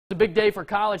It's a big day for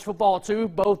college football, too.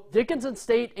 Both Dickinson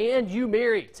State and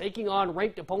UMary taking on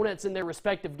ranked opponents in their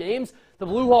respective games. The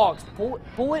Blue Hawks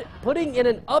putting in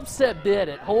an upset bid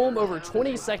at home over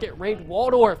 22nd ranked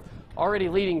Waldorf, already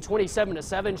leading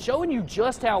 27-7, showing you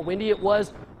just how windy it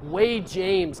was. Wade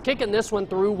James kicking this one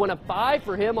through, 1 of 5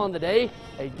 for him on the day,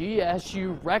 a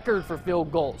DSU record for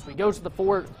field goals. We go to the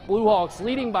fourth. Blue Hawks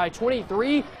leading by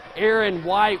 23. Aaron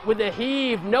White with a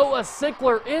heave. Noah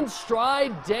Sickler in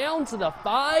stride down to the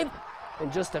 5.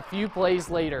 And just a few plays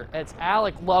later, it's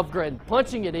Alec Lovegren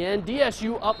punching it in.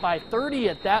 DSU up by 30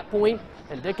 at that point,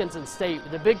 and Dickinson State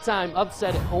with a big-time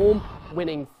upset at home,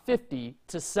 winning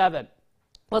 50-7.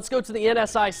 Let's go to the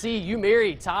NSIC.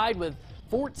 UMary tied with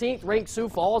 14th ranked Sioux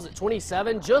Falls at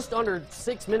 27, just under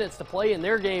 6 minutes to play in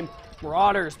their game.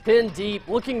 Marauders pinned deep,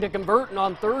 looking to convert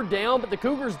on third down, but the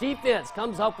Cougars defense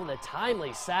comes up with a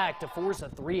timely sack to force a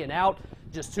 3-and-out.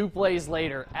 Just 2 plays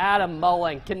later, Adam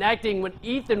Mullen connecting with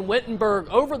Ethan Wittenberg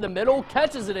over the middle,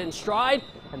 catches it in stride,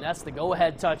 and that's the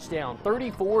go-ahead touchdown,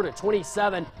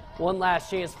 34-27. One last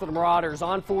chance for the Marauders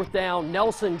on 4th down.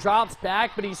 Nelson drops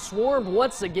back, but he's swarmed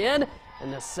once again,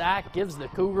 and the sack gives the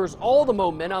Cougars all the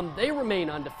momentum. They remain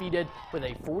undefeated with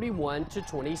a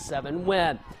 41-27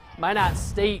 win. Minot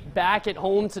State back at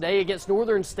home today against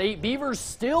Northern State. Beavers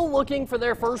still looking for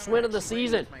their first win of the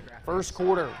season. First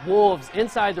quarter, Wolves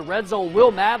inside the red zone.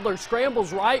 Will Madler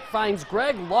scrambles right, finds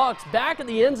Greg Lux back in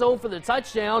the end zone for the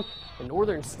touchdown, and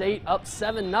Northern State up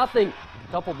 7-0.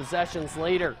 A couple possessions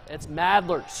later, it's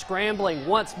Madler scrambling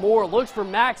once more, looks for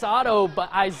Max Otto,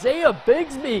 but Isaiah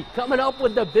Bigsby coming up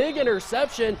with the big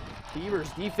interception. Beavers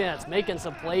defense making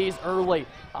some plays early.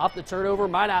 Off the turnover,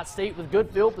 Minot State with good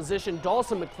field position.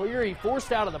 Dawson McCleary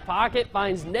forced out of the pocket,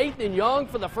 finds Nathan Young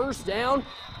for the first down,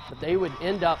 but they would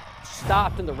end up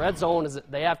stopped in the red zone as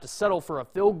they have to settle for a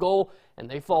field goal, and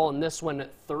they fall in this one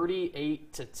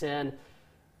 38-10.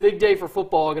 Big day for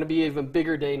football. Going to be an even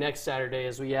bigger day next Saturday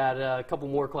as we add a couple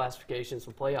more classifications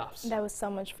for playoffs. That was so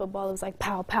much football. It was like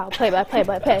pow, pow, play by play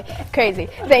by play. Crazy.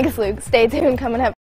 Thanks, Luke. Stay tuned coming up.